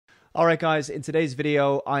All right, guys, in today's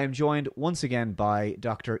video, I am joined once again by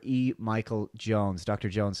Dr. E. Michael Jones. Dr.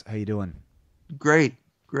 Jones, how you doing? Great,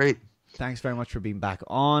 great. Thanks very much for being back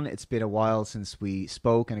on. It's been a while since we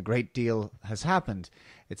spoke, and a great deal has happened.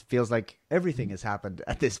 It feels like everything has happened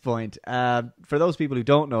at this point. For those people who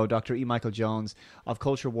don't know, Dr. E. Michael Jones of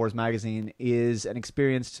Culture Wars magazine is an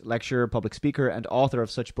experienced lecturer, public speaker, and author of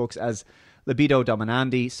such books as Libido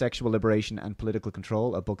Dominandi, Sexual Liberation and Political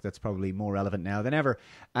Control, a book that's probably more relevant now than ever,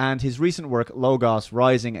 and his recent work, Logos,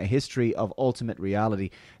 Rising, A History of Ultimate Reality.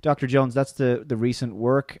 Dr. Jones, that's the recent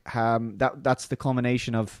work. That's the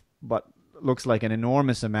culmination of what looks like an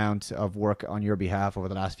enormous amount of work on your behalf over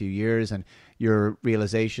the last few years and your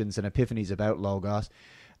realizations and epiphanies about Logos.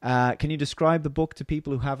 Can you describe the book to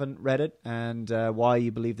people who haven't read it and why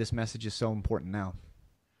you believe this message is so important now?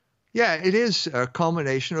 Yeah, it is a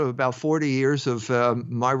culmination of about 40 years of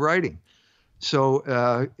my writing. So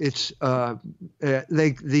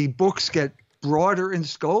the books get broader in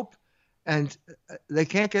scope, and they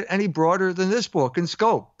can't get any broader than this book in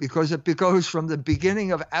scope because it goes from the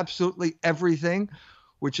beginning of absolutely everything,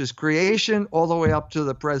 which is creation, all the way up to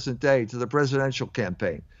the present day, to the presidential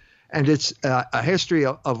campaign. And it's a history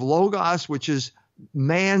of Logos, which is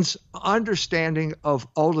man's understanding of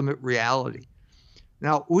ultimate reality.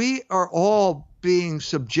 Now, we are all being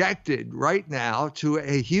subjected right now to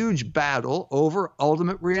a huge battle over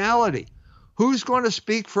ultimate reality. Who's going to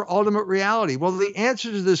speak for ultimate reality? Well, the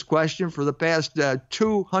answer to this question for the past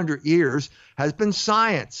 200 years has been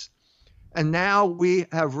science. And now we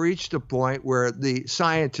have reached a point where the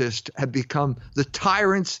scientists have become the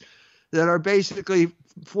tyrants that are basically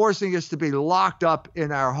forcing us to be locked up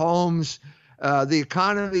in our homes. The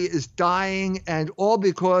economy is dying, and all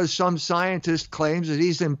because some scientist claims that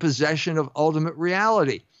he's in possession of ultimate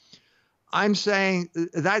reality. I'm saying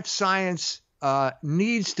that science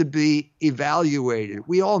needs to be evaluated.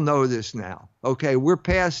 We all know this now. Okay, we're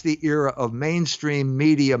past the era of mainstream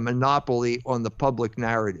media monopoly on the public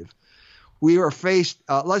narrative. We are faced,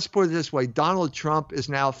 let's put it this way, Donald Trump is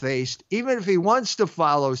now faced, even if he wants to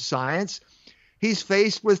follow science, he's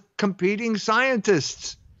faced with competing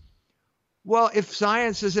scientists. Well, if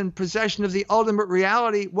science is in possession of the ultimate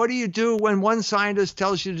reality, what do you do when one scientist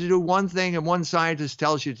tells you to do one thing and one scientist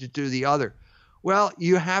tells you to do the other? Well,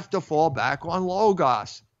 you have to fall back on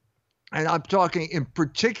Logos. And I'm talking in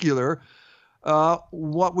particular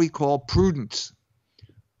what we call prudence.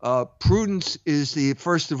 Prudence is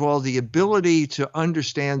first of all, the ability to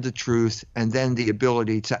understand the truth and then the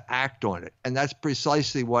ability to act on it. And that's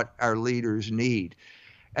precisely what our leaders need.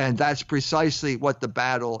 And that's precisely what the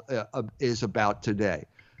battle is about today.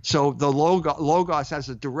 So the Logos has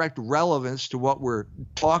a direct relevance to what we're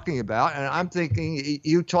talking about. And I'm thinking,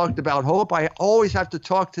 you talked about hope. I always have to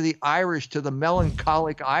talk to the Irish, to the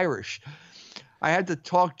melancholic Irish. I had to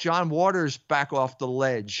talk John Waters back off the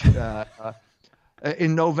ledge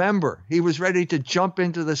in November. He was ready to jump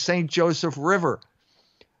into the St. Joseph River.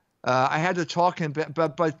 I had to talk him,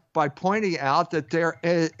 but by pointing out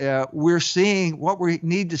that we're seeing what we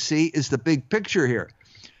need to see is the big picture here.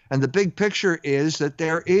 And the big picture is that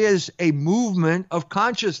there is a movement of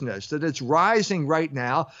consciousness, that it's rising right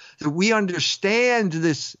now, that we understand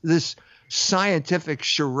this scientific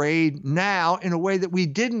charade now in a way that we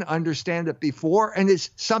didn't understand it before, and it's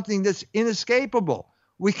something that's inescapable.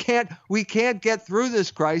 We can't get through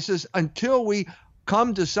this crisis until we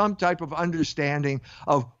come to some type of understanding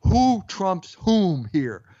of who trumps whom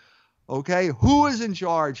here. Okay, who is in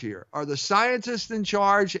charge here? Are the scientists in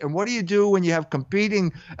charge? And what do you do when you have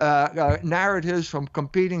competing narratives from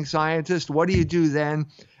competing scientists? What do you do then?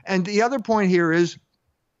 And the other point here is,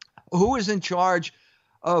 who is in charge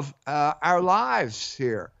of our lives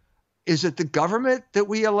here? Is it the government that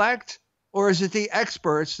we elect, or is it the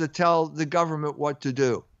experts that tell the government what to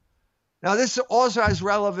do? Now, this also has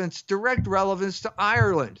direct relevance to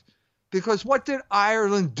Ireland, because what did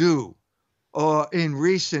Ireland do in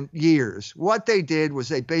recent years? What they did was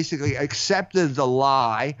they basically accepted the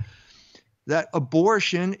lie that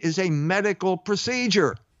abortion is a medical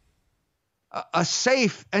procedure, a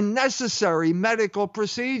safe and necessary medical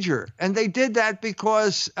procedure. And they did that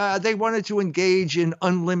because they wanted to engage in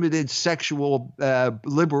unlimited sexual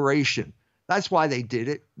liberation. That's why they did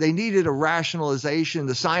it. They needed a rationalization.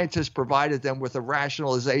 The scientists provided them with a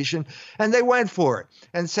rationalization, and they went for it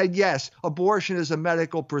and said, yes, abortion is a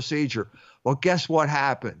medical procedure. Well, guess what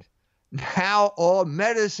happened? Now all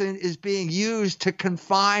medicine is being used to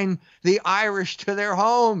confine the Irish to their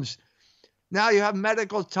homes. Now you have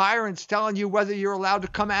medical tyrants telling you whether you're allowed to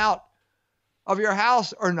come out of your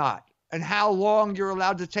house or not. and how long you're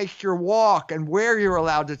allowed to take your walk and where you're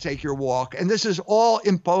allowed to take your walk. And this is all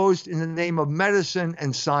imposed in the name of medicine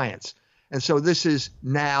and science. And so this is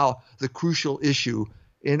now the crucial issue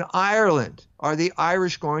in Ireland. Are the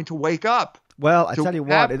Irish going to wake up? Well, I tell you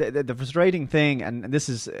what, the frustrating thing, and this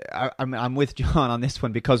is, I'm with John on this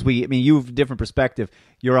one, because you have a different perspective.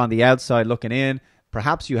 You're on the outside looking in.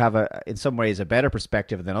 Perhaps you have in some ways, a better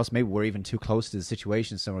perspective than us. Maybe we're even too close to the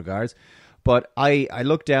situation in some regards. But I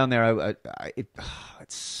look down there.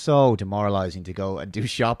 It's so demoralizing to go and do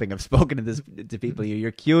shopping. I've spoken to people.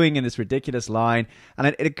 You're queuing in this ridiculous line, and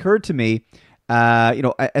it occurred to me,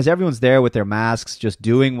 as everyone's there with their masks, just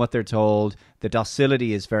doing what they're told, the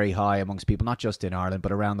docility is very high amongst people, not just in Ireland,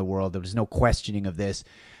 but around the world. There's no questioning of this.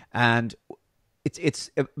 And it's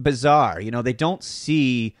bizarre. They don't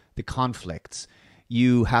see the conflicts.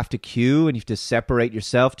 You have to queue and you have to separate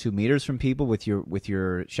yourself 2 meters from people with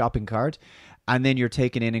your shopping cart. And then you're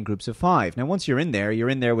taken in groups of 5. Now, once you're in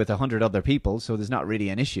there with 100 other people, so there's not really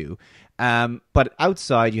an issue. But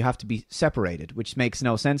outside, you have to be separated, which makes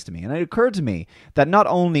no sense to me. And it occurred to me that not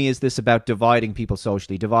only is this about dividing people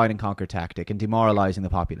socially, divide and conquer tactic, and demoralizing the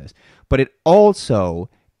populace, but it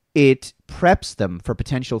preps them for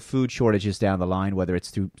potential food shortages down the line, whether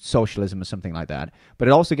it's through socialism or something like that. But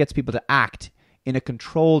it also gets people to act in a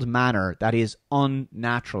controlled manner that is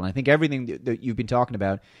unnatural. And I think everything that you've been talking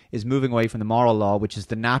about is moving away from the moral law, which is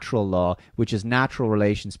the natural law, which is natural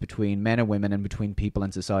relations between men and women and between people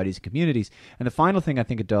and societies and communities. And the final thing I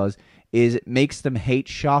think it does is it makes them hate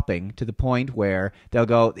shopping to the point where they'll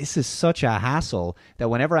go, this is such a hassle that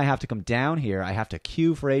whenever I have to come down here, I have to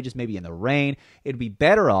queue for ages, maybe in the rain. It'd be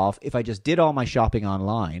better off if I just did all my shopping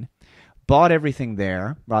online, bought everything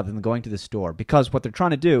there rather than going to the store, because what they're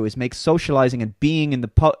trying to do is make socializing and being in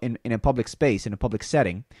a public space, in a public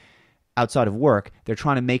setting outside of work, they're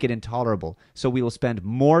trying to make it intolerable. So we will spend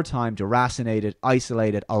more time deracinated,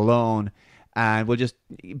 isolated, alone, and we'll just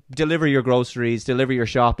deliver your groceries, deliver your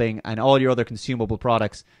shopping and all your other consumable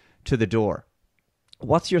products to the door.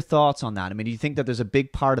 What's your thoughts on that? Do you think that there's a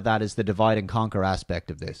big part of that is the divide and conquer aspect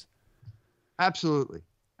of this? Absolutely.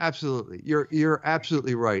 Absolutely. You're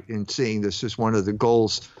absolutely right in seeing this as one of the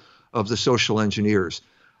goals of the social engineers.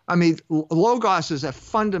 Logos is a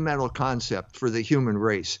fundamental concept for the human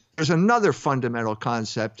race. There's another fundamental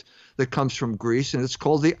concept that comes from Greece, and it's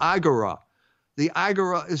called the agora. The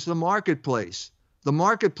agora is the marketplace. The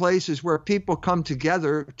marketplace is where people come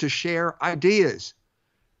together to share ideas.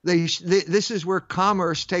 This is where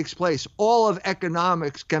commerce takes place. All of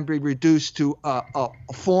economics can be reduced to a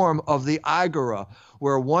form of the agora,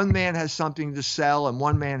 where one man has something to sell and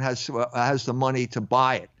one man has the money to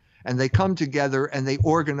buy it. And they come together and they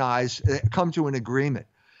organize, come to an agreement.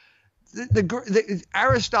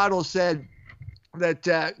 Aristotle said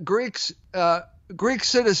that Greek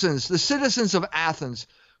citizens, the citizens of Athens,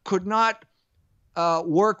 could not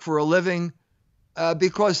work for a living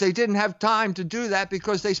because they didn't have time to do that,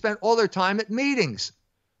 because they spent all their time at meetings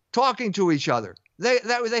talking to each other. They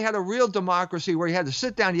had a real democracy where you had to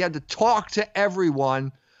sit down, you had to talk to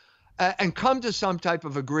everyone and come to some type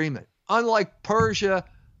of agreement. Unlike Persia,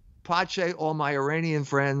 Pache, all my Iranian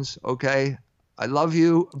friends, okay, I love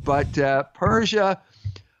you, but Persia,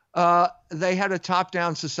 they had a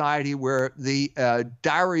top-down society where the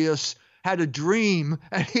Darius had a dream,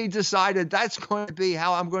 and he decided that's going to be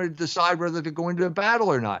how I'm going to decide whether to go into a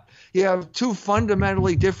battle or not. You have 2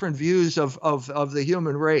 fundamentally different views of the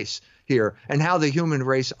human race here and how the human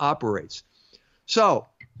race operates. So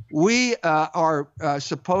we are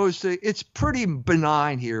supposed to, it's pretty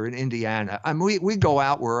benign here in Indiana. We go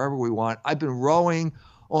out wherever we want. I've been rowing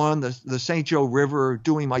on the St. Joe River,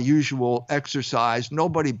 doing my usual exercise.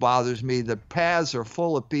 Nobody bothers me. The paths are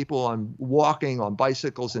full of people on walking, on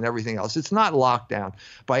bicycles and everything else. It's not locked down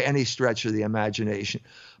by any stretch of the imagination.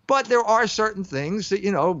 But there are certain things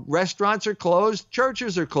that, restaurants are closed,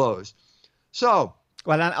 churches are closed. So,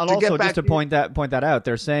 well, and also just to point that out,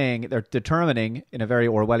 they're saying, they're determining in a very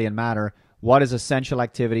Orwellian manner what is essential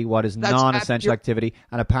activity, what is non-essential activity.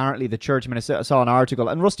 And apparently the church, I saw an article,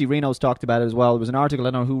 and Rusty Reno's talked about it as well. It was an article, I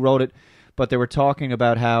don't know who wrote it, but they were talking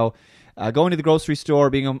about how going to the grocery store,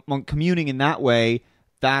 communing in that way,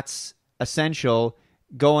 that's essential.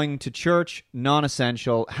 Going to church,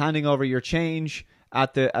 non-essential. Handing over your change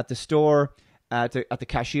at the store, at the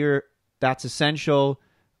cashier, that's essential.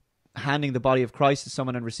 Handing the body of Christ to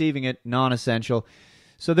someone and receiving it, non-essential.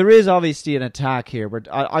 So there is obviously an attack here. But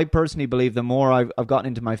I personally believe the more I've gotten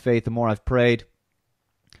into my faith, the more I've prayed,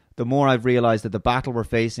 the more I've realized that the battle we're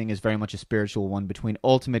facing is very much a spiritual one between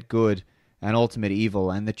ultimate good and ultimate evil.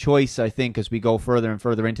 And the choice, I think, as we go further and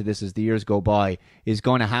further into this as the years go by, is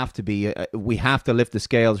going to have to be, we have to lift the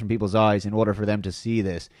scales from people's eyes in order for them to see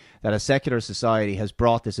this, that a secular society has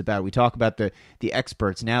brought this about. We talk about the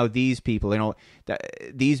experts. Now these people,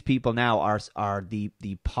 these people now are the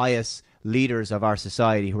pious leaders of our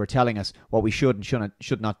society who are telling us what we should and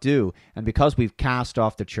should not do. And because we've cast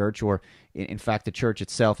off the church, or in fact the church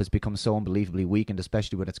itself has become so unbelievably weakened,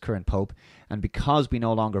 especially with its current pope, and because we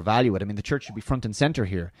no longer value it, I mean, the church should be front and center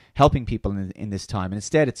here, helping people in this time. And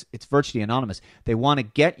instead it's virtually anonymous. They want to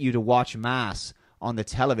get you to watch Mass on the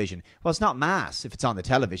television. Well, it's not Mass if it's on the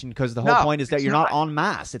television, because the whole point is that you're not on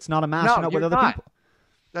Mass. It's not a Mass. You're not with other people.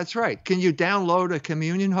 That's right. Can you download a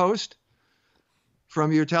communion host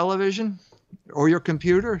from your television or your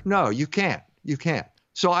computer? No, you can't. You can't.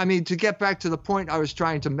 So, I mean, to get back to the point I was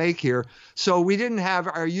trying to make here, so we didn't have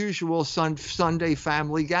our usual Sunday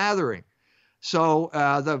family gathering. So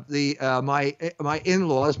my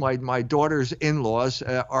in-laws, my daughter's in-laws,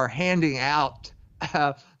 are handing out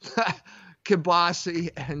kibasi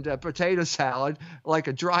and potato salad like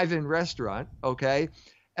a drive-in restaurant, okay?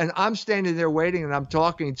 And I'm standing there waiting, and I'm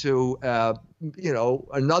talking to,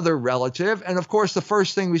 another relative. And of course, the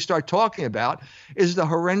first thing we start talking about is the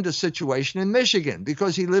horrendous situation in Michigan,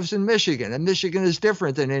 because he lives in Michigan, and Michigan is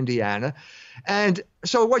different than Indiana. And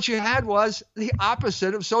so what you had was the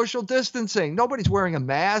opposite of social distancing. Nobody's wearing a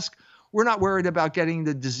mask. We're not worried about getting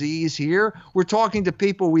the disease here. We're talking to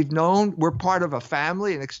people we've known. We're part of a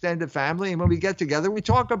family, an extended family. And when we get together, we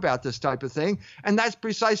talk about this type of thing. And that's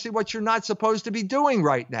precisely what you're not supposed to be doing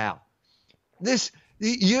right now.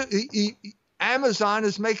 Amazon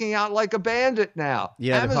is making out like a bandit now.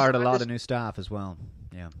 Yeah, they've Amazon hired a lot of new staff as well.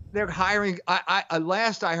 Yeah, they're hiring.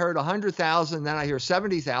 Last I heard 100,000, then I hear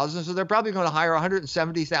 70,000. So they're probably going to hire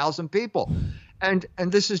 170,000 people. And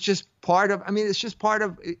this is just part of, I mean, it's just part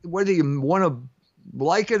of, whether you want to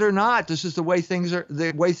like it or not, this is the way things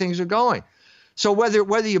are going. So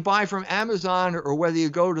whether you buy from Amazon or whether you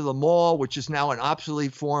go to the mall, which is now an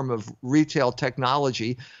obsolete form of retail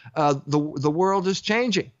technology, the world is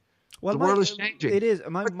changing. Well, the world is changing. It is.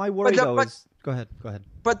 My worry is, go ahead.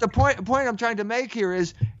 But the point I'm trying to make here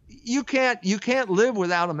is you can't live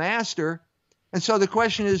without a master. And so the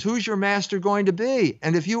question is, who's your master going to be?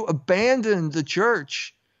 And if you abandon the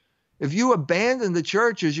church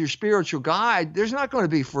as your spiritual guide, there's not going to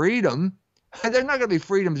be freedom. There's not going to be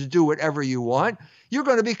freedom to do whatever you want. You're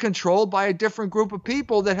going to be controlled by a different group of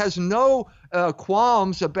people that has no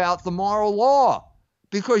qualms about the moral law,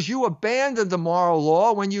 because you abandoned the moral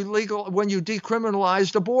law when you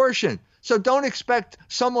decriminalized abortion. So don't expect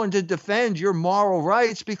someone to defend your moral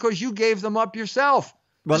rights because you gave them up yourself.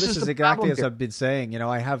 Well, this is exactly as I've been saying.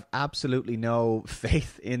 I have absolutely no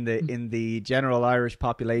faith in the general Irish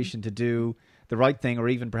population to do the right thing, or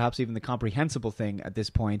perhaps even the comprehensible thing at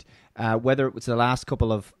this point. Whether it was the last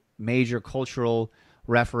couple of major cultural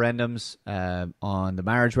referendums on the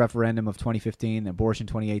marriage referendum of 2015, abortion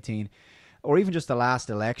 2018, or even just the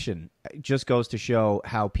last election, it just goes to show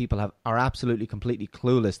how people are absolutely, completely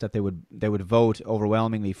clueless that they would vote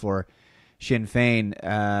overwhelmingly for Sinn Féin,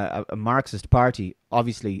 a Marxist party.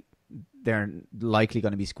 Obviously, they're likely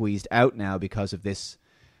going to be squeezed out now because of this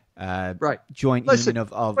joint union of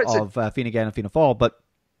Fine Gael and Fianna Fáil. But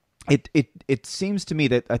it seems to me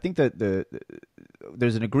that I think that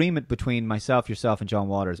there's an agreement between myself, yourself, and John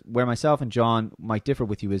Waters. Where myself and John might differ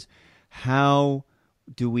with you is, how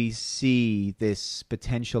do we see this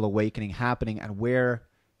potential awakening happening, and where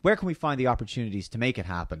can we find the opportunities to make it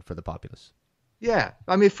happen for the populace? Yeah.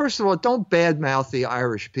 I mean, first of all, don't badmouth the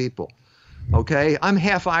Irish people. Okay. I'm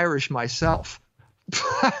half Irish myself.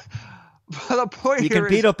 But the point you can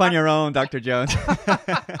beat up on your own, Dr. Jones.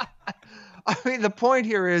 I mean, the point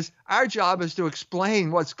here is our job is to explain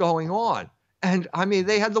what's going on. And I mean,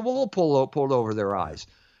 they had the wool pulled over their eyes,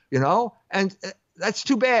 and that's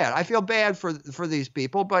too bad. I feel bad for these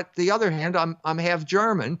people. But the other hand, I'm half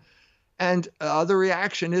German. And the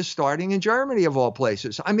reaction is starting in Germany, of all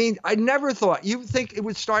places. I mean, I never thought, you think it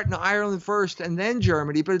would start in Ireland first and then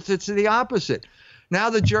Germany, but it's the opposite.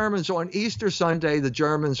 Now the Germans, on Easter Sunday, the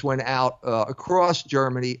Germans went out across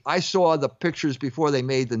Germany. I saw the pictures before they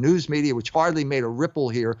made the news media, which hardly made a ripple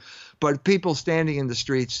here, but people standing in the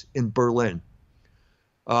streets in Berlin,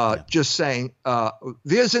 just saying,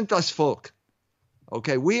 "Wir sind das Volk."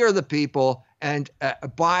 Okay, we are the people. And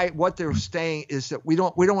by what they're saying is that we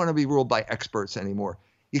don't want to be ruled by experts anymore.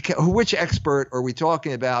 Which expert are we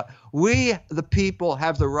talking about? We, the people,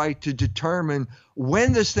 have the right to determine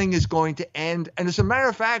when this thing is going to end. And as a matter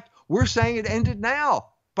of fact, we're saying it ended now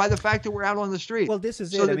by the fact that we're out on the street. Well, this is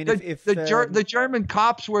so it. I mean, if the German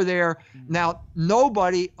cops were there, now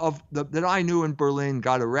nobody that I knew in Berlin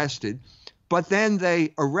got arrested, but then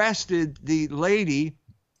they arrested the lady,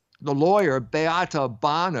 the lawyer, Beata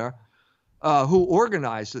Bahner, who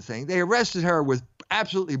organized the thing. They arrested her with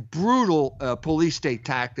absolutely brutal police state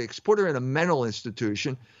tactics, put her in a mental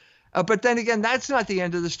institution. But then again, that's not the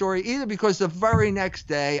end of the story either, because the very next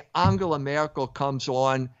day, Angela Merkel comes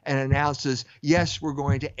on and announces, yes, we're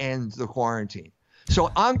going to end the quarantine. So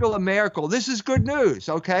Angela Merkel, this is good news,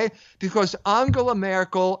 okay? Because Angela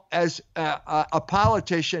Merkel, as a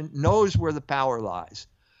politician, knows where the power lies,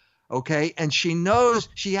 okay? And she knows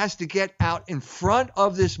she has to get out in front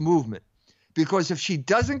of this movement, because if she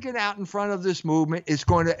doesn't get out in front of this movement, it's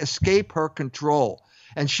going to escape her control.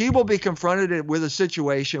 And she will be confronted with a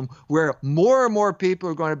situation where more and more people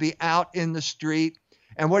are going to be out in the street.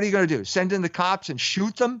 And what are you going to do? Send in the cops and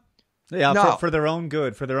shoot them? Yeah, no. for their own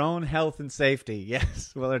good, for their own health and safety.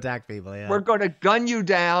 Yes, we'll attack people. Yeah, we're going to gun you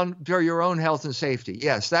down for your own health and safety.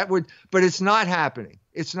 Yes, that would, but it's not happening.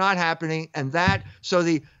 It's not happening. And so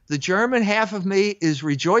the German half of me is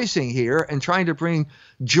rejoicing here and trying to bring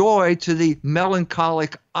joy to the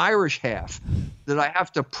melancholic Irish half that I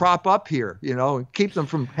have to prop up here, and keep them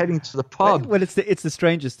from heading to the pub. Well, it's the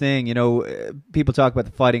strangest thing, people talk about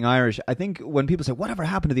the Fighting Irish. I think when people say, whatever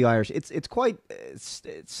happened to the Irish, it's quite it's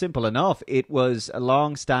simple enough. It was a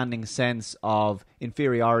long-standing sense of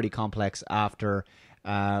inferiority complex after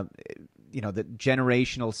the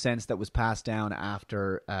generational sense that was passed down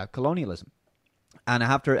after colonialism. And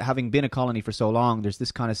after having been a colony for so long, there's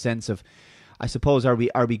this kind of sense of, I suppose, are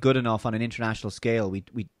we good enough on an international scale?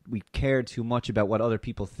 We care too much about what other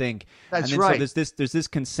people think. That's right. So there's this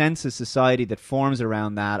consensus society that forms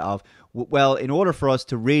around that of, well, in order for us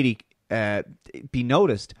to really be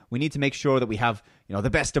noticed, we need to make sure that we have the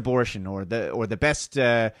best abortion or the best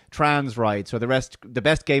trans rights or the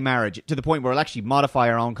best gay marriage, to the point where we'll actually modify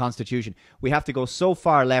our own constitution. We have to go so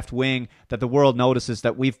far left wing that the world notices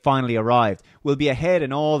that we've finally arrived. We'll be ahead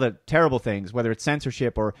in all the terrible things, whether it's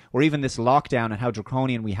censorship or even this lockdown and how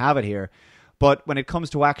draconian we have it here. But when it comes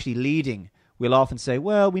to actually leading, we'll often say,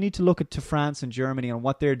 well, we need to look to France and Germany and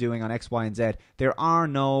what they're doing on X, Y, and Z. There are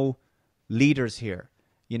no leaders here.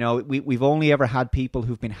 We've only ever had people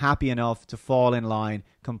who've been happy enough to fall in line,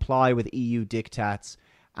 comply with EU diktats,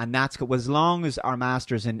 and that's as long as our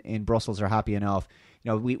masters in Brussels are happy enough.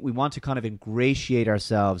 We want to kind of ingratiate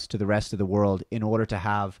ourselves to the rest of the world in order to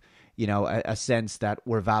have, a sense that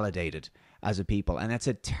we're validated as a people. And that's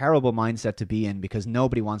a terrible mindset to be in, because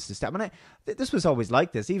nobody wants to step. And this was always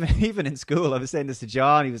like this, even in school. I was saying this to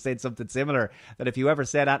John. He was saying something similar, that if you ever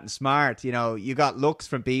said that and smart, you got looks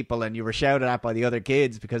from people and you were shouted at by the other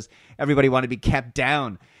kids because everybody wanted to be kept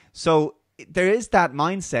down. So there is that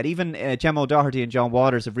mindset. Even Gemma O'Doherty and John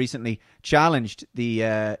Waters have recently challenged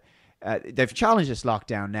they've challenged this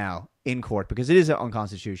lockdown now in court because it is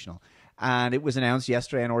unconstitutional. And it was announced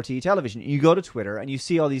yesterday on RTE television. You go to Twitter and you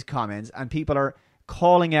see all these comments and people are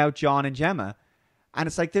calling out John and Gemma. And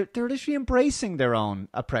it's like they're literally embracing their own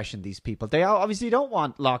oppression, these people. They obviously don't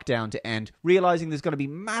want lockdown to end, realizing there's going to be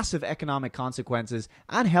massive economic consequences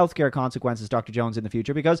and healthcare consequences, Dr. Jones, in the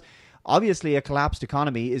future, because obviously a collapsed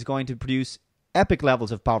economy is going to produce epic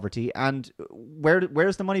levels of poverty. And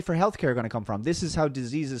where's the money for healthcare going to come from? This is how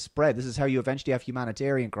diseases spread. This is how you eventually have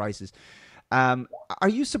humanitarian crisis. Are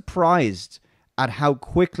you surprised at how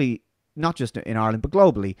quickly, not just in Ireland, but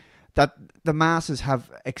globally, that the masses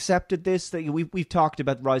have accepted this? That we've talked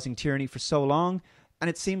about rising tyranny for so long, and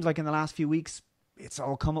it seems like in the last few weeks, it's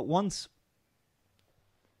all come at once.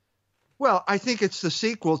 Well, I think it's the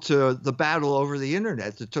sequel to the battle over the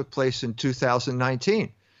internet that took place in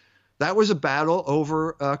 2019. That was a battle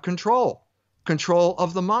over control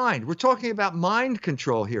of the mind. We're talking about mind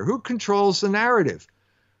control here. Who controls the narrative?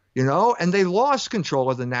 And they lost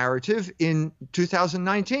control of the narrative in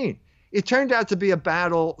 2019. It turned out to be a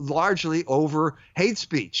battle largely over hate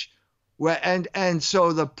speech. And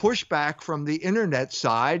so the pushback from the internet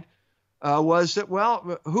side was that,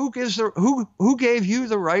 well, who gave you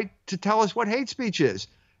the right to tell us what hate speech is?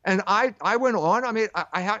 And I went on. I mean,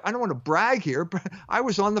 I don't want to brag here, but I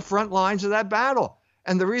was on the front lines of that battle.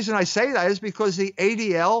 And the reason I say that is because the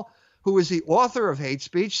ADL, who is the author of hate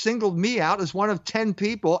speech, singled me out as one of 10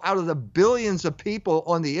 people out of the billions of people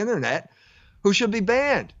on the internet who should be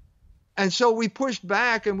banned. And so we pushed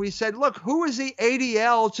back and we said, look, who is the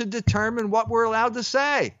ADL to determine what we're allowed to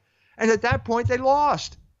say? And at that point, they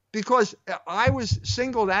lost, because I was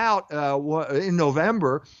singled out in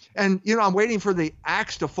November. And, I'm waiting for the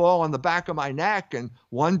axe to fall on the back of my neck. And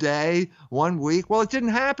one day, 1 week, well, it didn't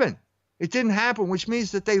happen. It didn't happen, which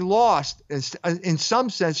means that they lost in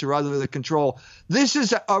some sense or other the control. This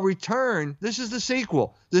is a return. This is the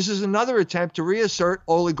sequel. This is another attempt to reassert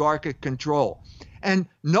oligarchic control. And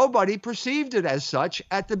nobody perceived it as such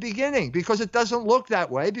at the beginning because it doesn't look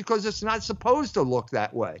that way, because it's not supposed to look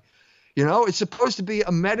that way. You know, it's supposed to be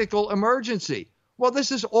a medical emergency. Well,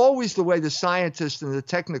 this is always the way the scientists and the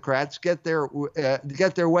technocrats get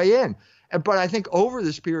their way in. But I think over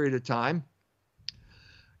this period of time,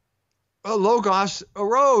 Logos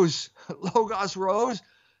arose. Logos rose.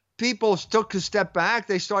 People took a step back.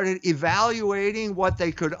 They started evaluating what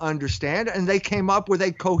they could understand, and they came up with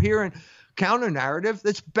a coherent counter narrative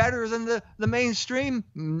that's better than the mainstream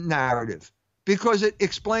narrative because it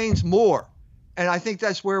explains more. And I think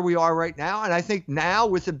that's where we are right now. And I think now,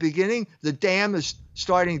 with the beginning, the dam is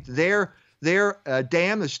starting. Their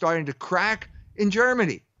dam is starting to crack in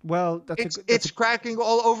Germany. Well, it's cracking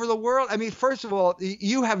all over the world. I mean, first of all,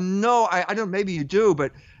 you have I don't know, maybe you do,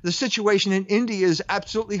 but the situation in India is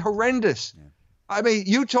absolutely horrendous. Yeah. I mean,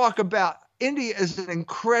 you talk about India is an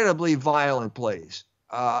incredibly violent place.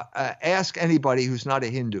 Ask anybody who's not a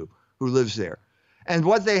Hindu who lives there. And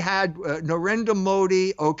what they had, Narendra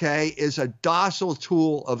Modi, is a docile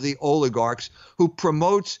tool of the oligarchs who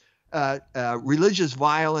promotes religious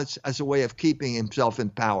violence as a way of keeping himself in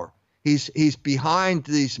power. He's behind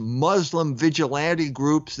these Muslim vigilante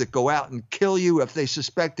groups that go out and kill you if they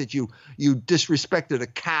suspect that you disrespected a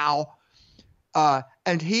cow.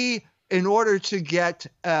 And he, in order to get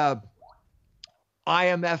IMF,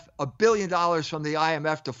 $1 billion from the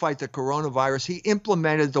IMF to fight the coronavirus, he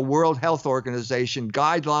implemented the World Health Organization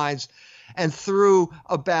guidelines and threw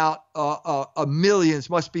about millions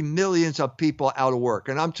of people out of work.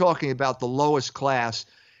 And I'm talking about the lowest class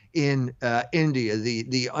in India,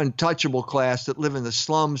 the untouchable class that live in the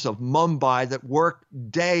slums of Mumbai, that work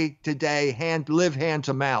day to day, live hand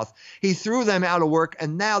to mouth. He threw them out of work,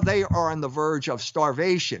 and now they are on the verge of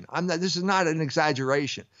starvation. This is not an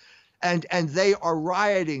exaggeration. And they are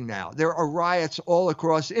rioting now. There are riots all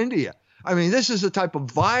across India. I mean, this is the type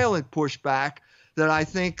of violent pushback that I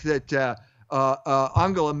think that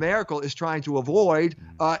Angela Merkel is trying to avoid.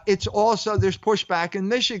 It's also, there's pushback in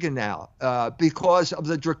Michigan now because of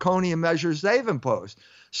the draconian measures they've imposed.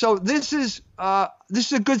 So this is a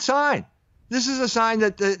good sign. This is a sign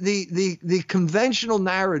that the conventional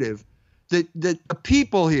narrative that the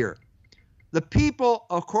people here, the people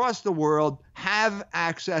across the world, have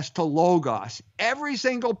access to Logos. Every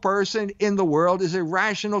single person in the world is a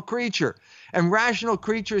rational creature. And rational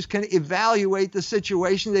creatures can evaluate the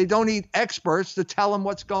situation. They don't need experts to tell them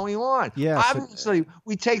what's going on. Yes. Obviously,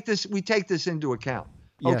 we take this into account.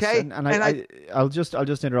 Yes, okay. And I'll just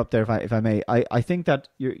interrupt there if I may. I think that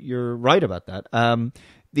you're right about that.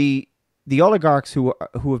 The oligarchs who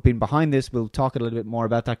have been behind this, we'll talk a little bit more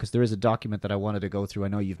about that because there is a document that I wanted to go through. I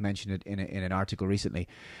know you've mentioned it in an article recently.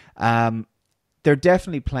 They're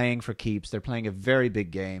definitely playing for keeps. They're playing a very big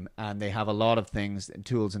game, and they have a lot of things and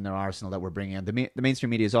tools in their arsenal that we're bringing in. The mainstream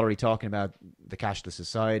media is already talking about the cashless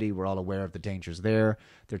society. We're all aware of the dangers there.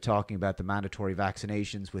 They're talking about the mandatory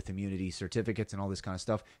vaccinations with immunity certificates and all this kind of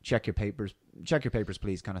stuff. Check your papers,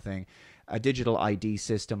 please, kind of thing. A digital ID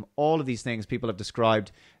system. All of these things people have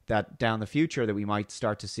described that down the future that we might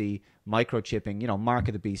start to see microchipping, mark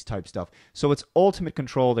of the beast type stuff. So it's ultimate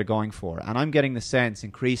control they're going for. And I'm getting the sense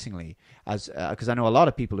increasingly, as because I know a lot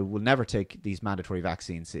of people who will never take these mandatory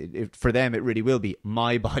vaccines. For them, it really will be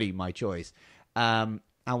my body, my choice. And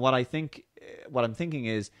what I'm thinking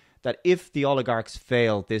is that if the oligarchs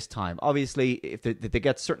fail this time, obviously, if they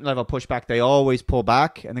get certain level of pushback, they always pull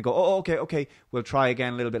back and they go, oh, okay, we'll try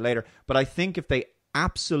again a little bit later. But I think if they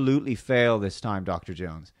absolutely fail this time, Dr.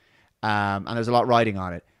 Jones, and there's a lot riding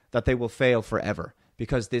on it, that they will fail forever.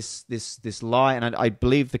 Because this lie, and I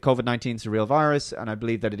believe the COVID-19 is a real virus, and I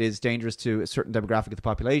believe that it is dangerous to a certain demographic of the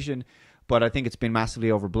population, but I think it's been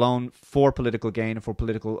massively overblown for political gain and for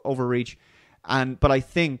political overreach. But I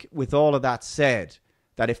think with all of that said,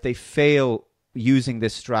 that if they fail using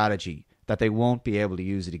this strategy, that they won't be able to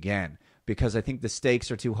use it again. Because I think the stakes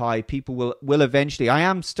are too high. People will eventually, I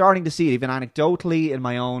am starting to see it even anecdotally in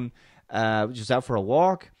my own, just out for a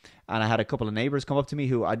walk. And I had a couple of neighbors come up to me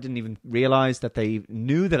who I didn't even realize that they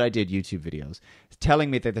knew that I did YouTube videos, telling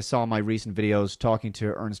me that they saw my recent videos talking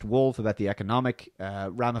to Ernst Wolf about the economic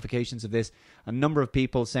ramifications of this. A number of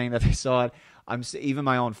people saying that they saw it. Even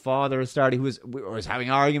my own father started, who was having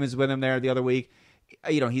arguments with him there the other week.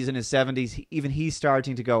 He's in his 70s. Even he's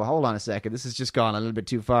starting to go, hold on a second, this has just gone a little bit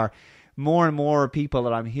too far. More and more people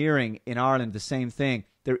that I'm hearing in Ireland, the same thing.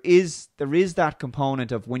 There is that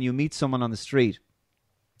component of when you meet someone on the street,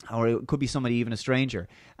 or it could be somebody, even a stranger,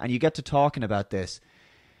 and you get to talking about this,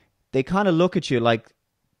 they kind of look at you like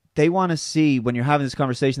they want to see when you're having this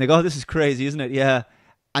conversation. They go, "Oh, this is crazy, isn't it?" Yeah.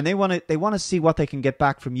 And they want to see what they can get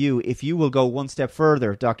back from you if you will go one step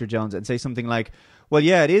further, Dr. Jones, and say something like, well,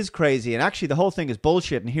 yeah, it is crazy, and actually the whole thing is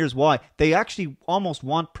bullshit, and here's why. They actually almost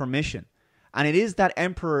want permission. And it is that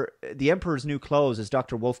the emperor's new clothes, as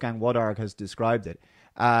Dr. Wolfgang Wodarg has described it.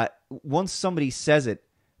 Once somebody says it,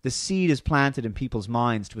 the seed is planted in people's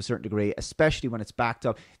minds to a certain degree, especially when it's backed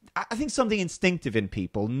up. I think something instinctive in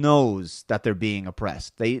people knows that they're being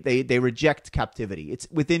oppressed. They reject captivity. It's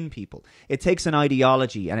within people. It takes an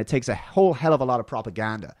ideology and it takes a whole hell of a lot of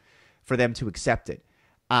propaganda for them to accept it.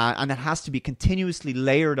 And it has to be continuously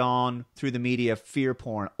layered on through the media, fear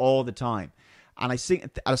porn, all the time. And I think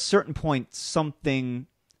at a certain point, some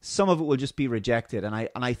of it will just be rejected. And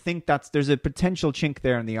I think there's a potential chink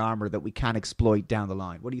there in the armor that we can exploit down the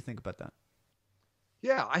line. What do you think about that?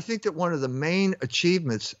 Yeah, I think that one of the main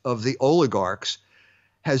achievements of the oligarchs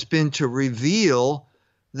has been to reveal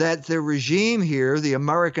that the regime here, the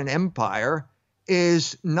American empire,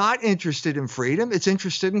 is not interested in freedom. It's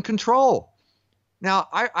interested in control. Now,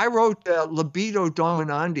 I wrote Libido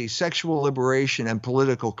Dominandi, Sexual Liberation and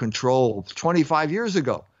Political Control 25 years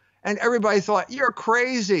ago. And everybody thought, you're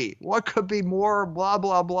crazy. What could be more blah,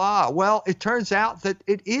 blah, blah? Well, it turns out that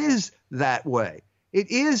it is that way. It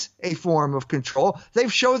is a form of control.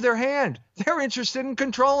 They've showed their hand. They're interested in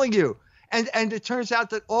controlling you. And it turns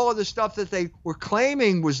out that all of the stuff that they were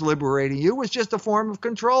claiming was liberating you was just a form of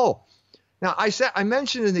control. Now, I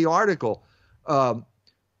mentioned in the article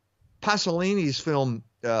Pasolini's film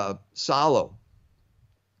Salo.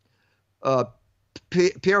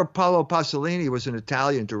 Pier Paolo Pasolini was an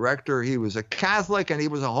Italian director. He was a Catholic and he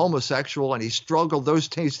was a homosexual, and he struggled. Those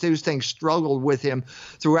things struggled with him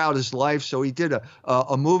throughout his life. So he did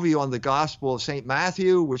a movie on the Gospel of St.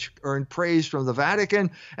 Matthew, which earned praise from the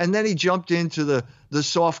Vatican. And then he jumped into the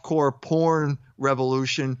softcore porn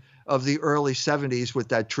revolution of the early 70s with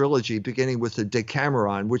that trilogy, beginning with the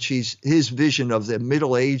Decameron, which his vision of the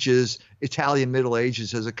Middle Ages, Italian Middle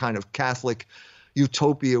Ages, as a kind of Catholic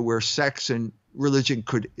utopia where sex and religion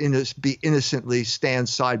could be innocently stand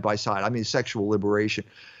side by side. I mean, sexual liberation.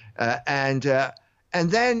 And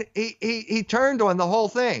then he turned on the whole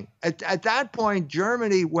thing. At that point,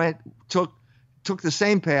 Germany took the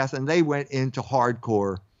same path, and they went into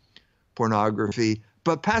hardcore pornography.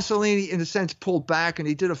 But Pasolini, in a sense, pulled back, and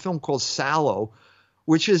he did a film called Salo,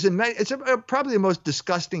 which is probably the most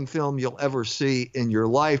disgusting film you'll ever see in your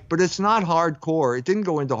life. But it's not hardcore. It didn't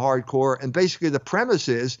go into hardcore. And basically the premise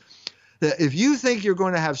is that if you think you're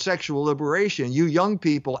going to have sexual liberation, you young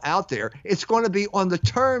people out there, it's going to be on the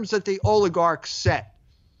terms that the oligarchs set.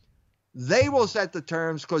 They will set the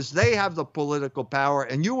terms because they have the political power,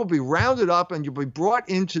 and you will be rounded up and you'll be brought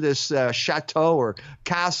into this chateau or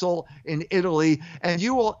castle in Italy, and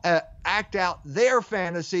you will act out their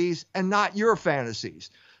fantasies and not your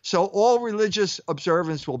fantasies. So all religious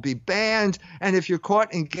observance will be banned, and if you're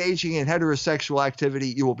caught engaging in heterosexual activity,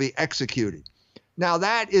 you will be executed. Now,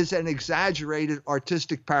 that is an exaggerated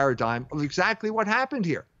artistic paradigm of exactly what happened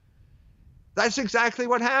here. That's exactly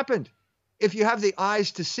what happened. If you have the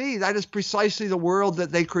eyes to see, that is precisely the world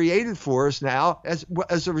that they created for us now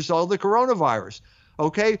as a result of the coronavirus.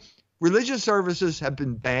 Okay? Religious services have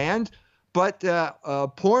been banned, but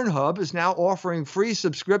Pornhub is now offering free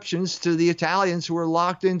subscriptions to the Italians who are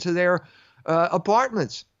locked into their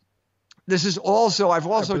apartments. This is also, I've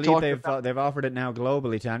also talked about. They've offered it now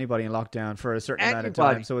globally to anybody in lockdown for a certain amount of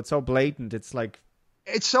time. So it's so blatant. It's like.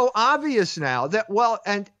 It's so obvious now that,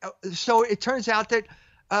 so it turns out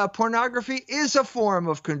that pornography is a form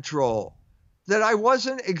of control, that I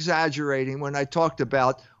wasn't exaggerating when I talked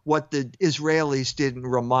about what the Israelis did in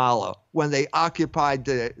Ramallah when they occupied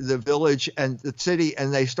the village and the city,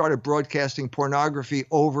 and they started broadcasting pornography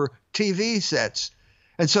over TV sets.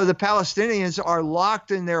 And so the Palestinians are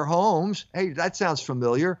locked in their homes. Hey, that sounds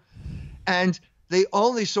familiar. And the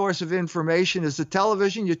only source of information is the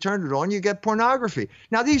television. You turn it on, you get pornography.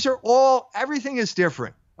 Now, everything is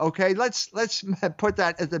different. Okay, let's put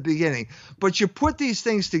that at the beginning. But you put these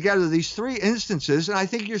things together, these three instances, and I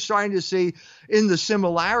think you're starting to see in the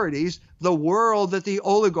similarities the world that the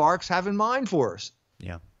oligarchs have in mind for us.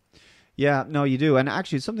 Yeah. Yeah, no, you do. And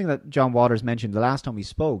actually, it's something that John Waters mentioned the last time we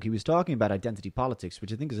spoke. He was talking about identity politics,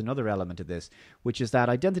 which I think is another element of this, which is that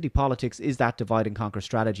identity politics is that divide and conquer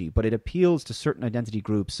strategy, but it appeals to certain identity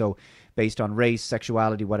groups, so based on race,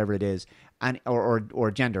 sexuality, whatever it is, and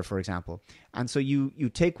or gender, for example. And so you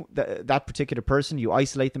take that particular person, you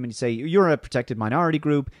isolate them, and you say, you're a protected minority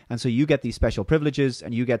group, and so you get these special privileges,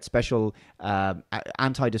 and you get special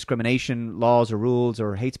anti-discrimination laws or rules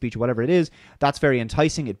or hate speech or whatever it is. That's very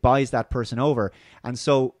enticing. It buys that person over. And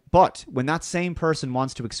so, but when that same person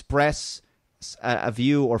wants to express a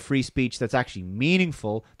view or free speech that's actually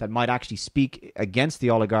meaningful, that might actually speak against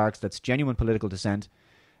the oligarchs, that's genuine political dissent,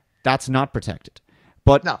 that's not protected.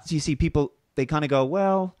 But No. you see people, they kind of go,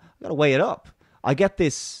 well, I got to weigh it up. I got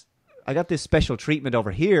this special treatment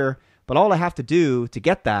over here, but all I have to do to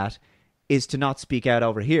get that is to not speak out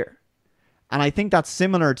over here. And I think that's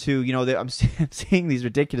similar to, I'm seeing these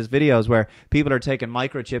ridiculous videos where people are taking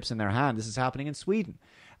microchips in their hand. This is happening in Sweden.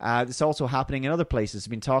 This is also happening in other places. It's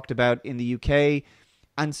been talked about in the UK.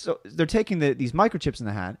 And so they're taking these microchips in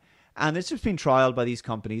the hand, and it's just been trialed by these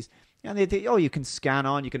companies. And they think, you can scan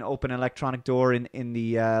on, you can open an electronic door in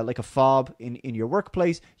the like a fob in your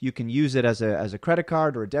workplace. You can use it as a credit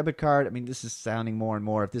card or a debit card. I mean, this is sounding more and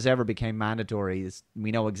more. If this ever became mandatory,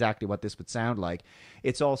 we know exactly what this would sound like.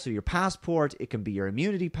 It's also your passport. It can be your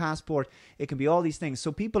immunity passport. It can be all these things.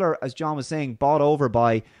 So people are, as John was saying, bought over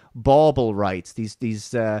by bauble rights,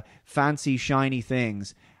 these fancy, shiny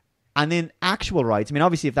things. And then actual rights. I mean,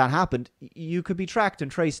 obviously, if that happened, you could be tracked and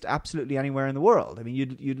traced absolutely anywhere in the world. I mean,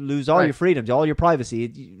 you'd lose all your freedoms, all your privacy.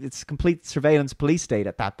 It's complete surveillance police state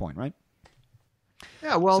at that point, right?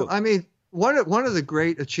 Yeah. Well, I mean, one of the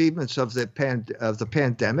great achievements of the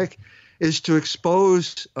pandemic is to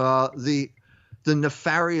expose the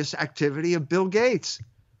nefarious activity of Bill Gates.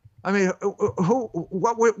 I mean,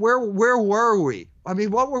 where were we? I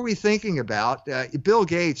mean, what were we thinking about? Bill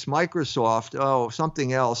Gates, Microsoft,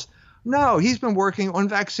 something else. No, he's been working on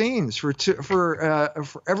vaccines for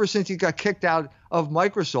ever since he got kicked out of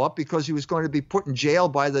Microsoft because he was going to be put in jail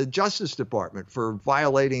by the Justice Department for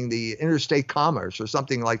violating the interstate commerce or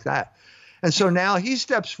something like that. And so now he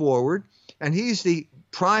steps forward, and he's the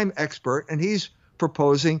prime expert, and he's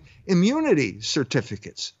proposing immunity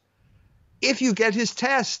certificates if you get his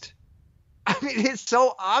test. I mean, it's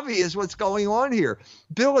so obvious what's going on here.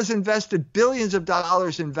 Bill has invested billions of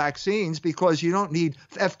dollars in vaccines because you don't need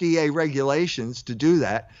FDA regulations to do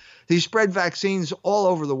that. He spread vaccines all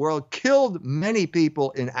over the world, killed many people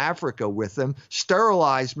in Africa with them,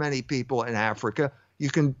 sterilized many people in Africa. You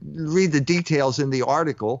can read the details in the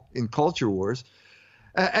article in Culture Wars.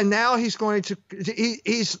 And now he's going to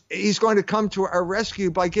come to our rescue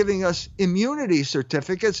by giving us immunity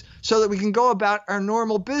certificates so that we can go about our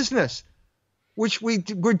normal business, which we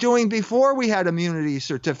were doing before we had immunity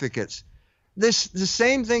certificates. The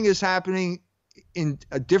same thing is happening in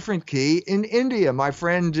a different key in India. My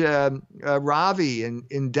friend Ravi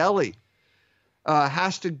in Delhi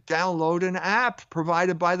has to download an app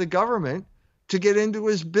provided by the government to get into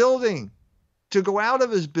his building, to go out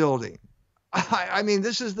of his building. I mean,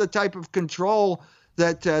 this is the type of control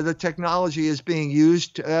that the technology is being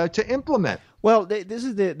used to implement. Well, this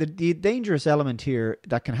is the dangerous element here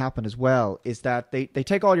that can happen as well, is that they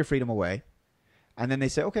take all your freedom away, and then they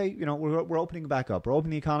say, okay, we're opening back up. We're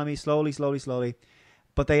opening the economy slowly,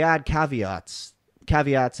 but they add caveats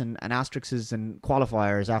and asterisks and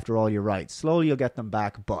qualifiers after all your rights. Slowly you'll get them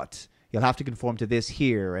back, but you'll have to conform to this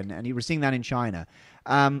here, and you were seeing that in China.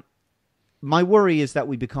 My worry is that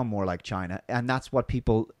we become more like China, and that's what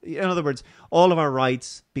people, in other words, all of our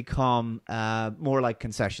rights become more like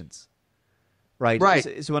concessions.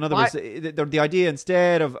 Right. So in other words, the idea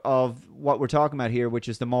instead of what we're talking about here, which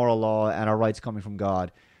is the moral law and our rights coming from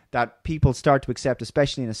God, that people start to accept,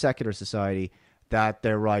 especially in a secular society, that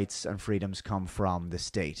their rights and freedoms come from the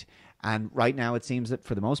state. And right now it seems that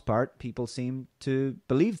for the most part, people seem to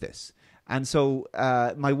believe this. And so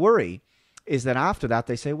my worry is that after that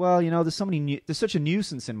they say, well, there's such a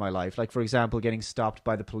nuisance in my life. Like, for example, getting stopped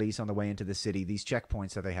by the police on the way into the city, these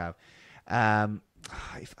checkpoints that they have.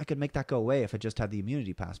 If I could make that go away if I just had the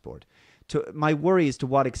immunity passport. My worry is to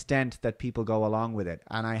what extent that people go along with it.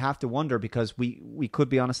 And I have to wonder, because we could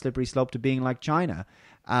be on a slippery slope to being like China.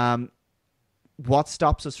 What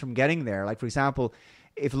stops us from getting there? Like, for example,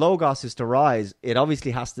 if Logos is to rise, it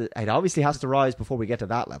obviously has to rise before we get to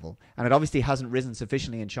that level. And it obviously hasn't risen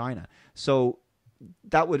sufficiently in China. So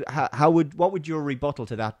that what would your rebuttal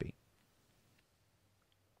to that be?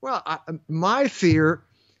 Well, my fear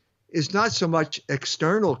is not so much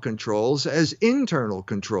external controls as internal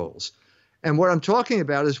controls. And what I'm talking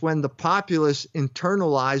about is when the populace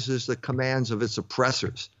internalizes the commands of its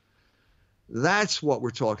oppressors. That's what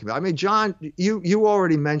we're talking about. I mean, John, you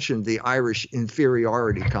already mentioned the Irish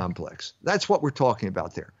inferiority complex. That's what we're talking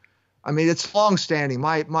about there. I mean, it's longstanding.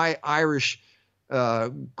 My Irish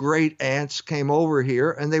great aunts came over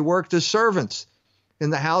here and they worked as servants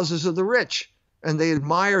in the houses of the rich. And they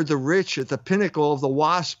admired the rich at the pinnacle of the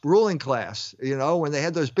WASP ruling class, when they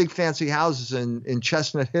had those big fancy houses in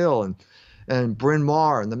Chestnut Hill and Bryn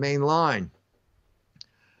Mawr and the Main Line.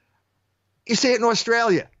 You see it in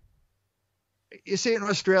Australia. you see in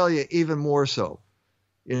Australia even more so,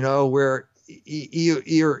 where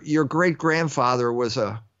your great grandfather was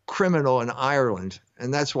a criminal in Ireland,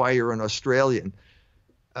 and that's why you're an Australian.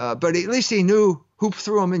 But at least he knew who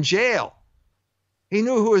threw him in jail. He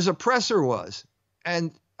knew who his oppressor was.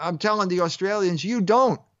 And I'm telling the Australians, you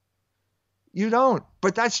don't. You don't.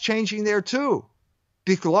 But that's changing there too,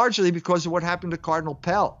 largely because of what happened to Cardinal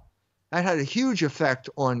Pell. That had a huge effect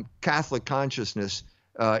on Catholic consciousness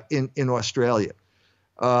in Australia.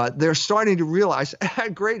 They're starting to realize, a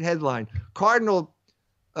great headline, Cardinal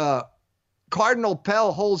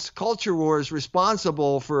Pell holds culture wars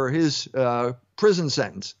responsible for his prison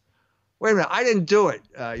sentence. Wait a minute, I didn't do it,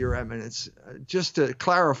 Your Eminence, just to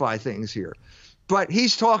clarify things here. But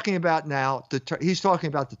he's talking about now, he's talking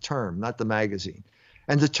about the term, not the magazine.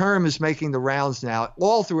 And the term is making the rounds now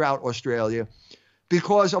all throughout Australia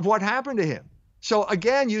because of what happened to him. So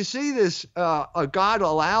again, you see this, God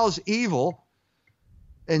allows evil.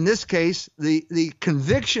 In this case, the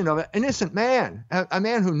conviction of an innocent man, a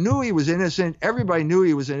man who knew he was innocent. Everybody knew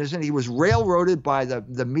he was innocent. He was railroaded by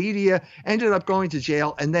the media, ended up going to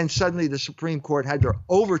jail, and then suddenly the Supreme Court had to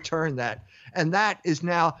overturn that. And that is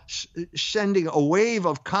now sending a wave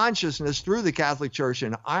of consciousness through the Catholic Church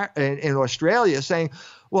in Australia saying,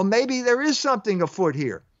 well, maybe there is something afoot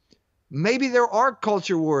here. Maybe there are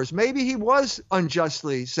culture wars. Maybe he was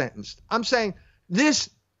unjustly sentenced. I'm saying this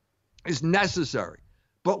is necessary.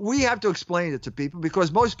 But we have to explain it to people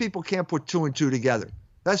because most people can't put two and two together.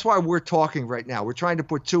 That's why we're talking right now. We're trying to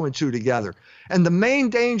put two and two together. And the main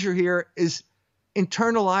danger here is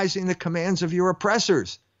internalizing the commands of your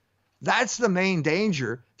oppressors. That's the main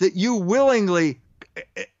danger, that you willingly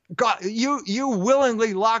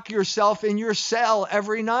lock yourself in your cell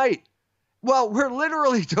every night. Well, we're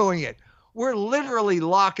literally doing it. We're literally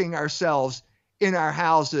locking ourselves in our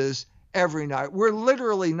houses every night. We're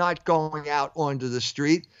literally not going out onto the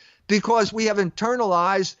street because we have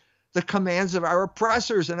internalized the commands of our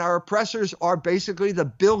oppressors, and our oppressors are basically the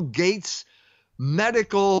Bill Gates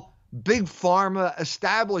medical big pharma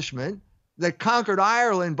establishment that conquered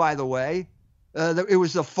Ireland, by the way. It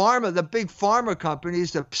was the big pharma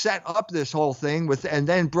companies that set up this whole thing and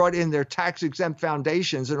then brought in their tax-exempt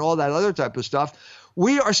foundations and all that other type of stuff.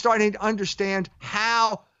 We are starting to understand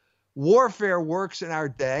how warfare works in our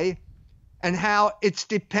day and how it's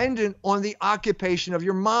dependent on the occupation of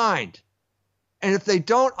your mind. And if they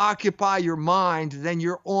don't occupy your mind, then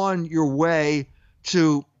you're on your way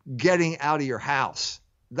to getting out of your house.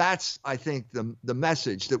 That's, I think, the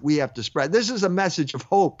message that we have to spread. This is a message of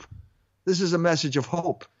hope. This is a message of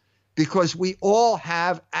hope because we all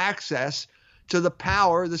have access to the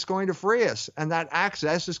power that's going to free us. And that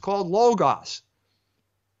access is called Logos.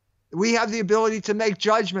 We have the ability to make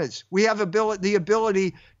judgments. We have the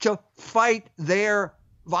ability to fight their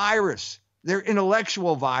virus, their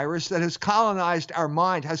intellectual virus that has colonized our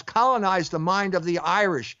mind, has colonized the mind of the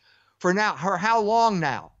Irish for how long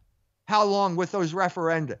now? How long with those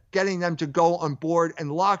referenda, getting them to go on board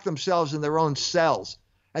and lock themselves in their own cells.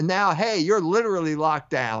 And now, hey, you're literally locked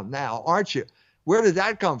down now, aren't you? Where did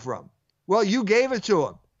that come from? Well, you gave it to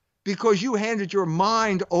them because you handed your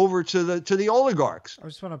mind over to the oligarchs. I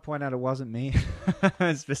just want to point out it wasn't me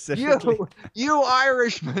specifically. You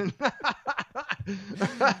Irishman.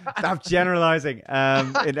 Stop generalizing.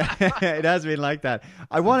 It has been like that.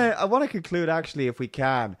 I want to conclude actually, if we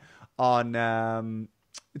can, on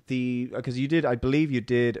because I believe you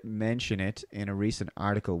did mention it in a recent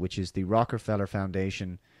article, which is the Rockefeller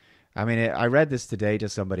Foundation. I mean, I read this today to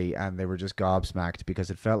somebody and they were just gobsmacked because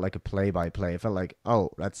it felt like a play-by-play. It felt like,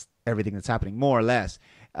 oh, that's everything that's happening, more or less.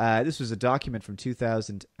 This was a document from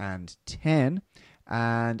 2010,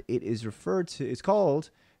 and it is it's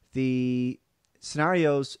called the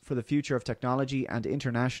Scenarios for the Future of Technology and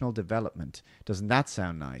International Development. Doesn't that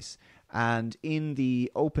sound nice? And in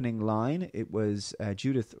the opening line, it was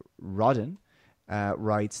Judith Rodin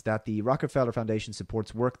writes that the Rockefeller Foundation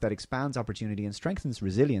supports work that expands opportunity and strengthens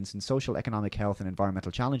resilience in social, economic, health, and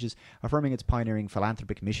environmental challenges, affirming its pioneering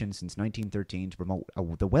philanthropic mission since 1913 to promote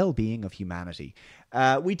the well-being of humanity.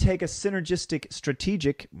 We take a synergistic,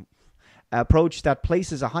 strategic approach that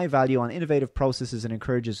places a high value on innovative processes and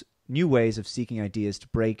encourages new ways of seeking ideas to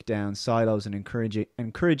break down silos and encourage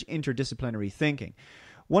interdisciplinary thinking.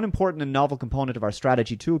 One important and novel component of our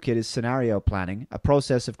strategy toolkit is scenario planning, a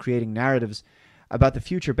process of creating narratives about the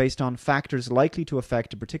future based on factors likely to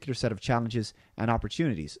affect a particular set of challenges and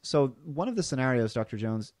opportunities. So one of the scenarios, Dr.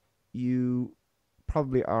 Jones, you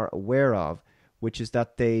probably are aware of, which is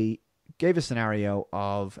that they gave a scenario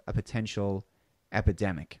of a potential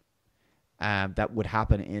epidemic that would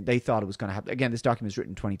happen. They thought it was going to happen. Again, this document was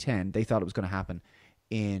written in 2010. They thought it was going to happen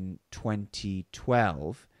in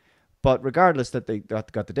 2012. But regardless that they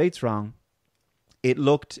got the dates wrong, it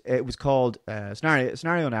was called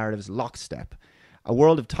Scenario Narratives Lockstep, a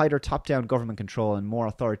world of tighter top-down government control and more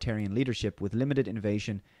authoritarian leadership with limited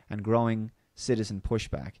innovation and growing citizen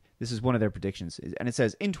pushback. This is one of their predictions. And it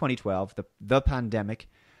says, in 2012, the pandemic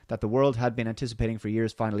that the world had been anticipating for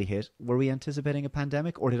years finally hit. Were we anticipating a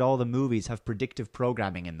pandemic, or did all the movies have predictive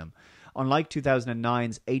programming in them? Unlike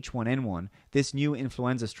 2009's H1N1, this new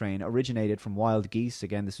influenza strain originated from wild geese.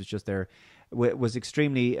 Again, this was just was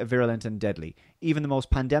extremely virulent and deadly. Even the most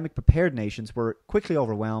pandemic-prepared nations were quickly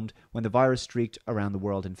overwhelmed when the virus streaked around the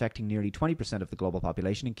world, infecting nearly 20% of the global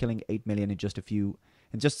population and killing 8 million in just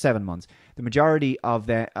 7 months. The majority of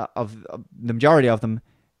them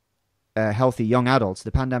healthy young adults.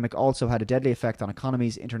 The pandemic also had a deadly effect on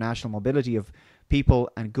economies. International mobility of people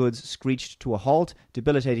and goods screeched to a halt,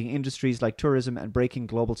 debilitating industries like tourism and breaking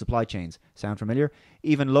global supply chains. Sound familiar?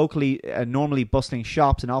 Even locally, normally bustling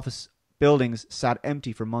shops and office buildings sat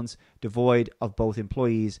empty for months, devoid of both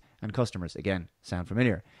employees and customers. Again, sound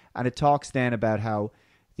familiar? And it talks then about how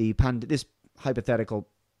this hypothetical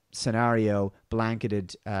scenario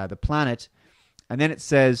blanketed the planet. And then it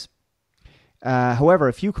says, however,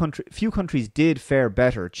 a few countries did fare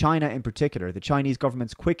better. China in particular. The Chinese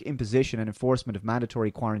government's quick imposition and enforcement of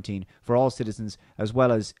mandatory quarantine for all citizens, as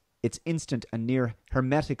well as its instant and near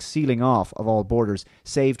hermetic sealing off of all borders,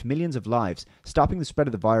 saved millions of lives, stopping the spread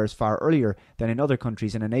of the virus far earlier than in other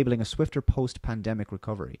countries and enabling a swifter post-pandemic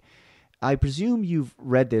recovery. I presume you've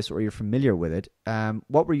read this or you're familiar with it.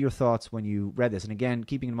 What were your thoughts when you read this? And again,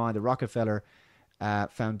 keeping in mind the Rockefeller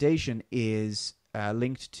Foundation is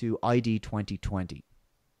linked to ID 2020.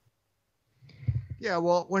 Yeah,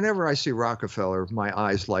 well, whenever I see Rockefeller, my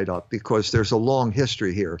eyes light up because there's a long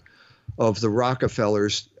history here of the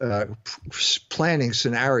Rockefellers planning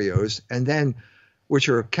scenarios and then which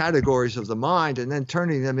are categories of the mind and then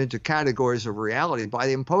turning them into categories of reality by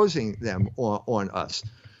imposing them on us.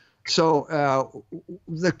 So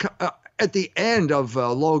at the end of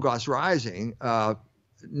Logos Rising,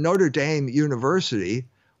 Notre Dame University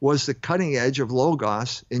was the cutting edge of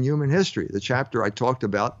Logos in human history. The chapter I talked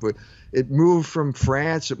about, but it moved from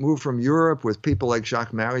France, it moved from Europe with people like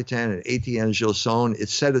Jacques Maritain and Etienne Gilson. It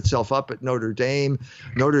set itself up at Notre Dame.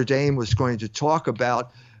 Notre Dame was going to talk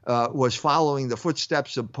about, was following the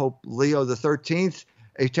footsteps of Pope Leo XIII,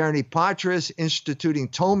 Aeterni Patris, instituting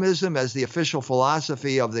Thomism as the official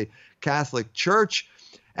philosophy of the Catholic Church.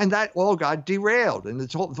 And that all got derailed. And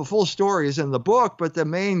the full story is in the book, but the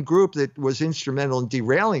main group that was instrumental in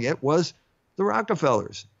derailing it was the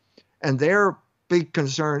Rockefellers. And their big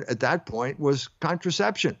concern at that point was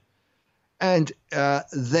contraception. And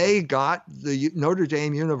they got the Notre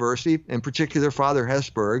Dame University, in particular Father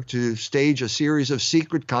Hesburgh, to stage a series of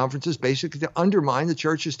secret conferences basically to undermine the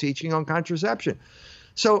church's teaching on contraception.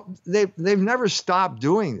 So they've never stopped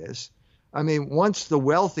doing this. I mean, once the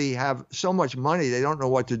wealthy have so much money they don't know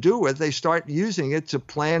what to do with, they start using it to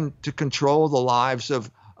plan to control the lives of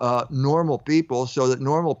normal people so that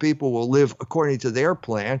normal people will live according to their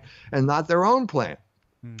plan and not their own plan.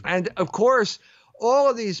 And of course, all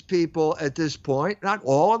of these people at this point, not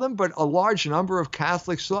all of them, but a large number of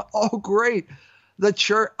Catholics thought, oh, great, the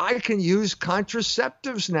church, I can use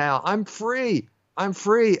contraceptives now. I'm free.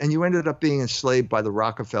 And you ended up being enslaved by the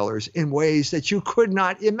Rockefellers in ways that you could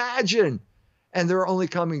not imagine. And they're only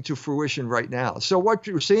coming to fruition right now. So what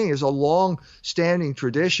you're seeing is a long-standing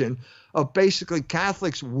tradition of basically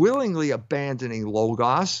Catholics willingly abandoning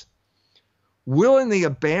Logos, willingly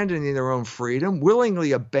abandoning their own freedom,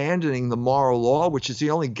 willingly abandoning the moral law, which is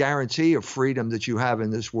the only guarantee of freedom that you have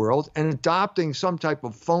in this world, and adopting some type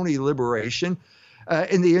of phony liberation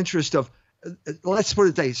in the interest of, let's put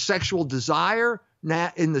it this, sexual desire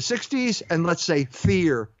now in the 60s, and let's say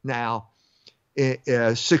fear now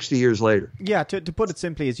 60 years later. Yeah, to put it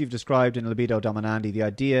simply, as you've described in Libido Dominandi, the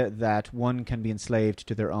idea that one can be enslaved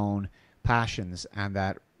to their own passions and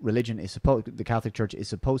that religion is the Catholic Church is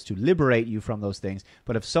supposed to liberate you from those things.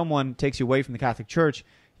 But if someone takes you away from the Catholic Church,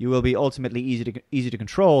 you will be ultimately easy to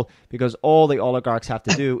control because all the oligarchs have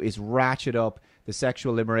to do is ratchet up the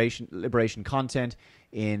sexual liberation content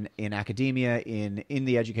in academia, in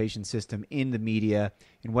the education system, in the media,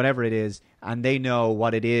 in whatever it is, and they know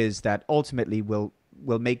what it is that ultimately will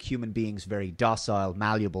make human beings very docile,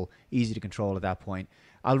 malleable, easy to control at that point.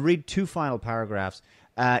 I'll read two final paragraphs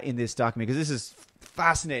in this document because this is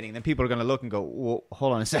fascinating. Then people are going to look and go, whoa,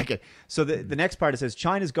 hold on a second. So the next part, it says,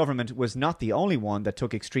 China's government was not the only one that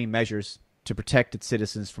took extreme measures to protect its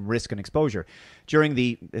citizens from risk and exposure. During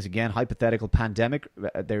this again hypothetical pandemic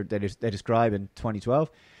they describe in 2012,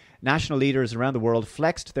 National leaders around the world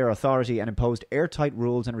flexed their authority and imposed airtight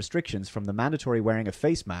rules and restrictions, from the mandatory wearing of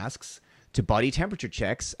face masks to body temperature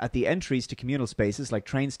checks at the entries to communal spaces like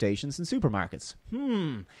train stations and supermarkets.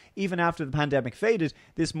 Even after the pandemic faded,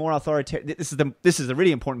 this is the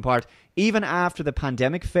really important part. Even after the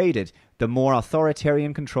pandemic faded, the more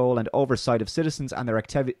authoritarian control and oversight of citizens and their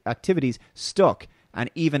activities stuck and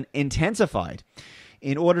even intensified.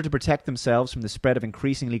 In order to protect themselves from the spread of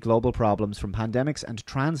increasingly global problems, from pandemics and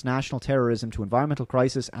transnational terrorism to environmental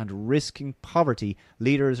crisis and risking poverty,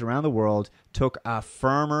 leaders around the world took a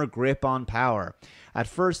firmer grip on power. At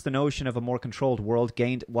first, the notion of a more controlled world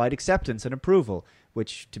gained wide acceptance and approval,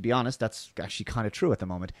 which, to be honest, that's actually kind of true at the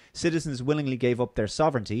moment. Citizens willingly gave up their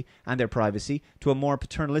sovereignty and their privacy to more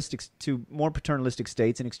paternalistic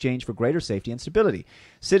states in exchange for greater safety and stability.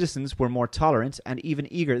 Citizens were more tolerant and even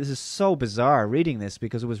eager. This is so bizarre reading this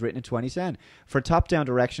because it was written in 2010. For top-down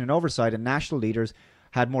direction and oversight, and national leaders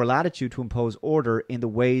had more latitude to impose order in the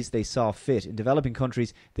ways they saw fit. In developing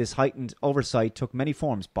countries, this heightened oversight took many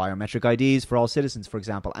forms. Biometric IDs for all citizens, for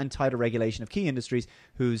example, and tighter regulation of key industries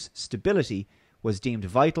whose stability was deemed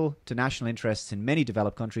vital to national interests in many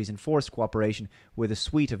developed countries. Enforced cooperation with a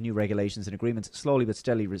suite of new regulations and agreements slowly but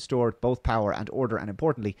steadily restored both power and order and,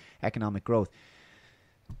 importantly, economic growth.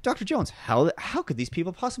 Dr. Jones, how could these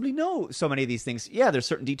people possibly know so many of these things? Yeah, there's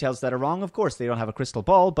certain details that are wrong. Of course, they don't have a crystal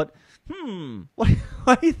ball, but what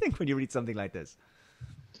do you think when you read something like this?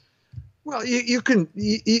 Well,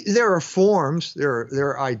 there are forms, there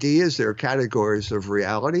are ideas, there are categories of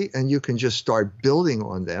reality, and you can just start building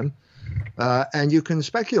on them. And you can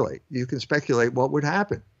speculate. You can speculate what would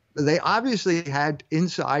happen. They obviously had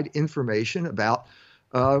inside information about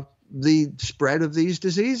the spread of these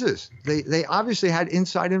diseases. They obviously had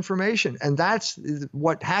inside information, and that's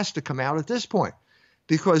what has to come out at this point,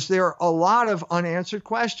 because there are a lot of unanswered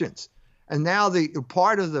questions. And now the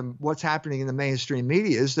part of what's happening in the mainstream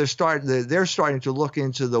media is they're starting to look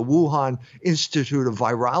into the Wuhan Institute of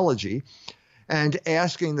Virology and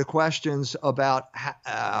asking the questions about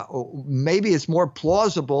maybe it's more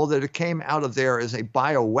plausible that it came out of there as a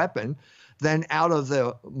bioweapon than out of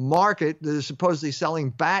the market that is supposedly selling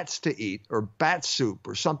bats to eat, or bat soup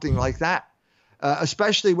or something like that,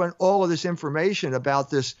 especially when all of this information about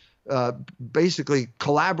this basically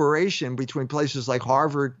collaboration between places like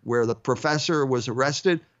Harvard, where the professor was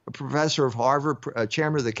arrested, a professor of Harvard,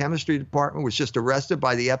 chairman of the chemistry department, was just arrested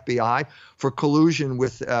by the FBI for collusion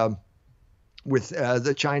with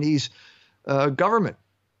the Chinese government.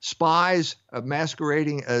 Spies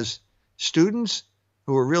masquerading as students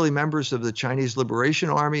who are really members of the Chinese Liberation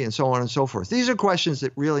Army, and so on and so forth. These are questions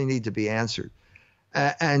that really need to be answered.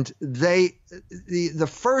 And the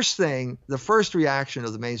first reaction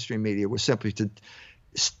of the mainstream media was simply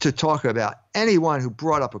to talk about anyone who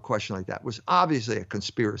brought up a question like that was obviously a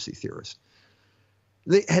conspiracy theorist.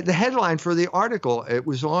 The headline for the article, it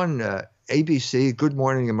was on ABC, Good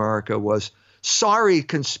Morning America, was, "Sorry,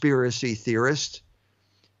 conspiracy theorist,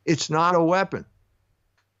 it's not a weapon."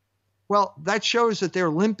 Well, that shows that they're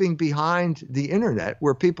limping behind the internet,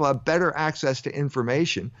 where people have better access to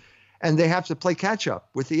information, and they have to play catch up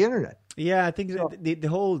with the internet. Yeah, I think the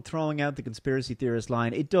whole throwing out the conspiracy theorist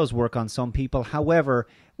line, it does work on some people. However,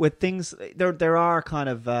 with things, there are kind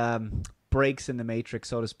of breaks in the matrix,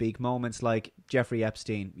 so to speak, moments like Jeffrey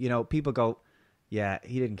Epstein. You know, people go, yeah,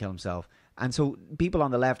 he didn't kill himself. And so people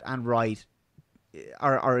on the left and right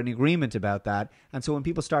are in agreement about that. And so when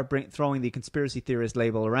people start throwing the conspiracy theorist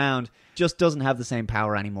label around, just doesn't have the same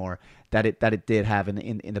power anymore that it did have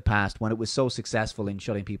in the past, when it was so successful in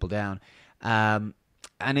shutting people down. And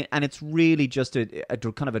it's really just a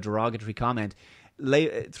kind of a derogatory comment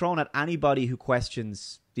thrown at anybody who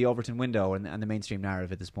questions the Overton window and the mainstream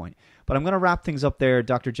narrative at this point. But I'm going to wrap things up there.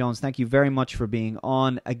 Dr. Jones, thank you very much for being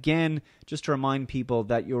on. Again, just to remind people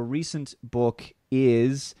that your recent book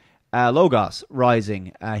is Logos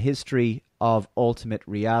Rising, A History of Ultimate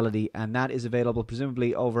Reality, and that is available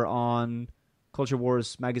presumably over on Culture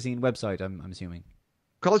Wars magazine website, I'm assuming.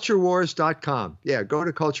 CultureWars.com. Yeah, go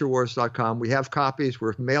to CultureWars.com. We have copies.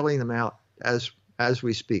 We're mailing them out as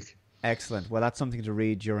we speak. Excellent. Well, that's something to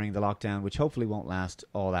read during the lockdown, which hopefully won't last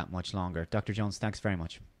all that much longer. Dr. Jones, thanks very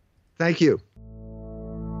much. Thank you.